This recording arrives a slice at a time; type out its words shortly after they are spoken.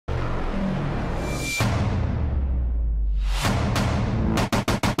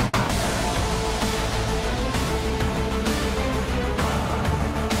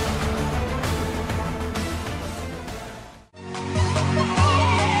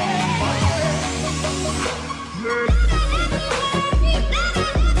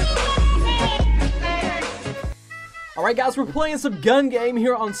Alright guys, we're playing some gun game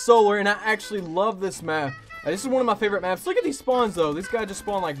here on Solar, and I actually love this map. This is one of my favorite maps. Look at these spawns though. This guy just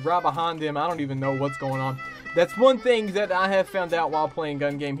spawned like right behind them. I don't even know what's going on. That's one thing that I have found out while playing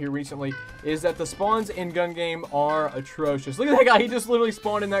gun game here recently, is that the spawns in gun game are atrocious. Look at that guy, he just literally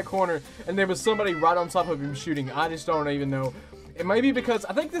spawned in that corner, and there was somebody right on top of him shooting. I just don't even know. It might be because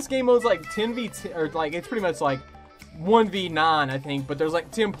I think this game mode's like 10v10, or like it's pretty much like 1v9, I think, but there's like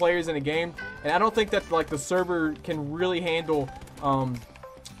 10 players in a game, and I don't think that like the server can really handle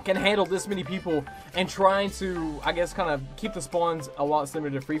this many people, and trying to, I guess, kind of keep the spawns a lot similar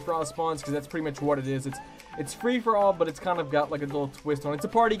to free-for-all spawns, because that's pretty much what it is. It's free-for-all, but it's kind of got like a little twist on it. It's a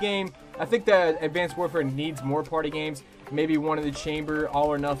party game. I think that Advanced Warfare needs more party games. Maybe one in the chamber, all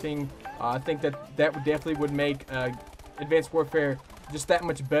or nothing. I think that definitely would make Advanced Warfare just that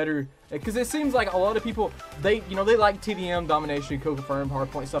much better, because it seems like a lot of people, they like TDM, domination, kill confirm,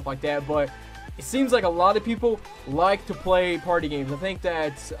 hardpoint, stuff like that, but it seems like a lot of people like to play party games. I think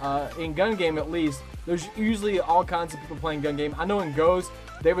that in gun game, at least, there's usually all kinds of people playing gun game. I know in Ghost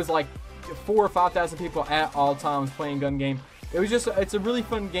there was like 4,000 or 5,000 people at all times playing gun game. It's a really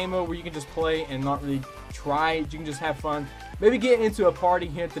fun game mode where you can just play and not really try. You can just have fun. Maybe get into a party,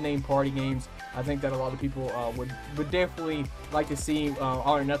 hint the name party games. I think that a lot of people would definitely like to see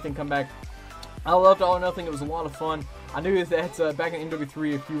All or Nothing come back. I loved All or Nothing. It was a lot of fun. I knew that back in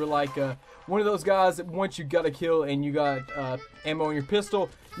MW3, if you were like one of those guys that once you got a kill and you got ammo in your pistol,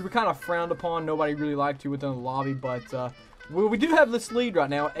 you were kind of frowned upon. Nobody really liked you within the lobby, but well, we do have this lead right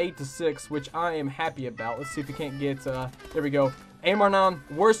now, 8-6, which I am happy about. Let's see if we can't get, there we go.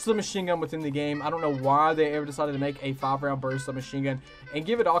 AMR9, worst submachine gun within the game. I don't know why they ever decided to make a 5-round burst submachine gun and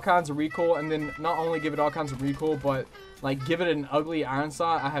give it all kinds of recoil, and then not only give it all kinds of recoil, but like give it an ugly iron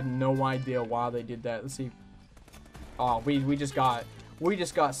sight. I have no idea why they did that. Let's see. Oh, we just got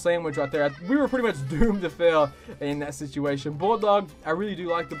sandwiched right there. We were pretty much doomed to fail in that situation. Bulldog, I really do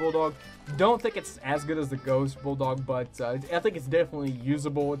like the Bulldog. Don't think it's as good as the Ghost Bulldog, but I think it's definitely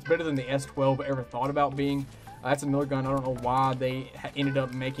usable. It's better than the S12 ever thought about being. That's another gun I don't know why they ended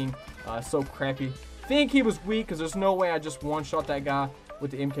up making so crappy. Think he was weak, because there's no way I just one-shot that guy with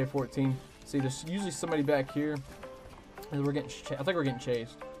the MK14. See, there's usually somebody back here. And I think we're getting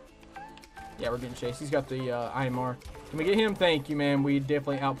chased. Yeah, we're getting chased. He's got the IMR. Can we get him? Thank you, man. We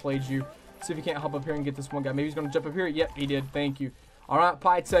definitely outplayed you. Let's see if he can't hop up here and get this one guy. Maybe he's going to jump up here. Yep, he did. Thank you. All right,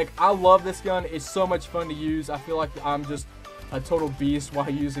 Pytech. I love this gun. It's so much fun to use. I feel like I'm just a total beast while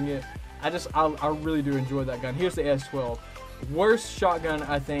using it. I really do enjoy that gun. Here's the S12. Worst shotgun,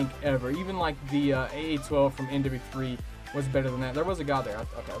 I think, ever. Even like the AA-12 from MW3 was better than that. There was a guy there.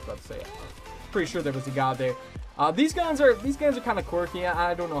 Okay, I was about to say it. Pretty sure there was a guy there. These guns are kind of quirky.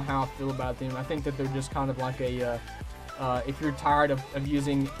 I don't know how I feel about them. I think that they're just kind of like a if you're tired of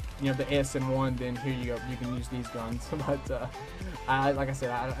using, the SN1, then here you go. You can use these guns. But like I said,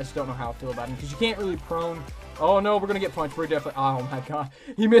 I just don't know how I feel about them, because you can't really prone. Oh no, we're gonna get punched. We're definitely. Oh my god,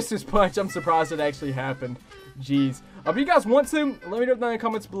 he missed his punch. I'm surprised it actually happened. Jeez. If you guys want to, let me know down in the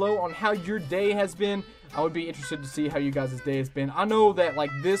comments below on how your day has been. I would be interested to see how you guys' day has been. I know that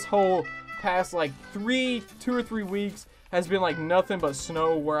like this whole past like 2 or 3 weeks has been like nothing but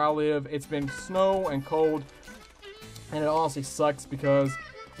snow where I live. It's been snow and cold, and it honestly sucks, because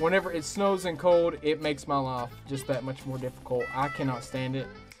whenever it snows and cold, it makes my life just that much more difficult. I cannot stand it.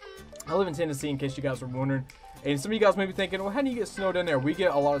 I live in Tennessee, in case you guys were wondering. And some of you guys may be thinking, well, how do you get snow down there? We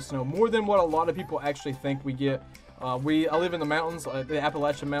get a lot of snow, more than what a lot of people actually think we get. I live in the mountains, the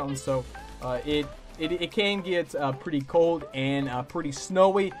Appalachian Mountains, so it can get pretty cold and pretty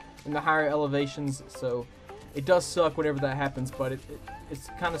snowy in the higher elevations. So it does suck whenever that happens, but it's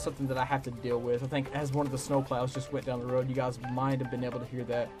kind of something that I have to deal with. I think as one of the snow clouds just went down the road, you guys might have been able to hear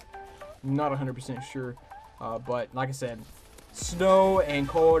that. Not 100% sure, but like I said, snow and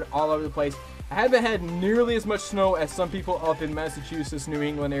cold all over the place. I haven't had nearly as much snow as some people up in Massachusetts, New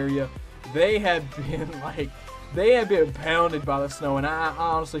England area. They have been pounded by the snow, and I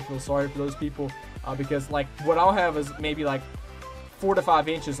honestly feel sorry for those people, because like what I'll have is maybe like 4 to 5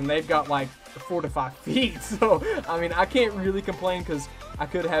 inches, and they've got like 4 to 5 feet. So I mean, I can't really complain, because I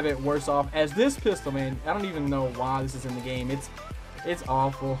could have it worse off. As this pistol, man, I don't even know why this is in the game. It's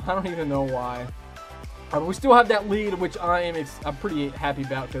awful. I don't even know why. We still have that lead, which I'm pretty happy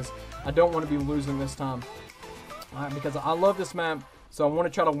about, because I don't want to be losing this time. Because I love this map, so I want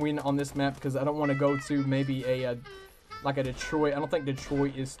to try to win on this map, because I don't want to go to maybe like a Detroit. I don't think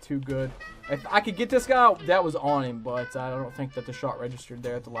Detroit is too good. If I could get this guy, that was on him, but I don't think that the shot registered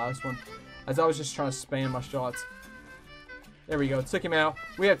there at the last one, as I was just trying to spam my shots. There we go. Took him out.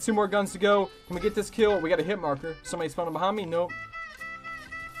 We have 2 more guns to go. Can we get this kill? We got a hit marker. Somebody's spawning behind me? Nope.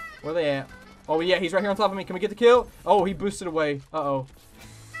 Where are they at? Oh, yeah, he's right here on top of me. Can we get the kill? Oh, he boosted away. Uh-oh.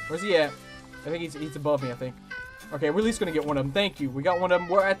 Where's he at? I think he's above me, I think. Okay, we're at least going to get one of them. Thank you. We got one of them.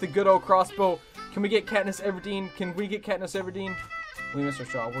 We're at the good old crossbow. Can we get Katniss Everdeen? Can we get Katniss Everdeen? We Mr.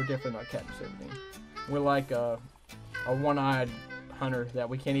 Shaw. We're definitely not Katniss Everdeen. We're like a one-eyed hunter that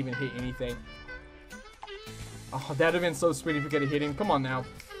we can't even hit anything. Oh, that would have been so sweet if we could have hit him. Come on now.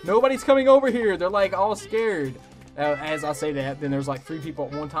 Nobody's coming over here. They're like all scared. As I say that, then there's like 3 people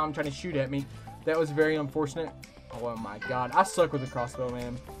at one time trying to shoot at me. That was very unfortunate. Oh my god. I suck with the crossbow,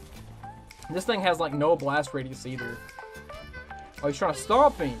 man. This thing has like no blast radius either. Oh, he's trying to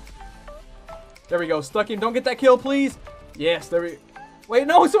stomp me. There we go. Stuck him. Don't get that kill, please. Yes, there we... Wait,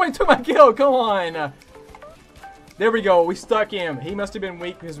 no, somebody took my kill. Come on. There we go. We stuck him. He must have been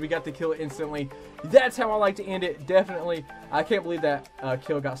weak because we got the kill instantly. That's how I like to end it. Definitely. I can't believe that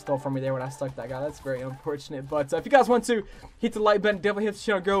kill got stolen from me there when I stuck that guy. That's very unfortunate. But if you guys want to, hit the like button. Definitely hit the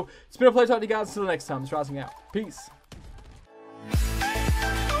channel. Go. It's been a pleasure talking to you guys. Until next time. It's Rising out. Peace.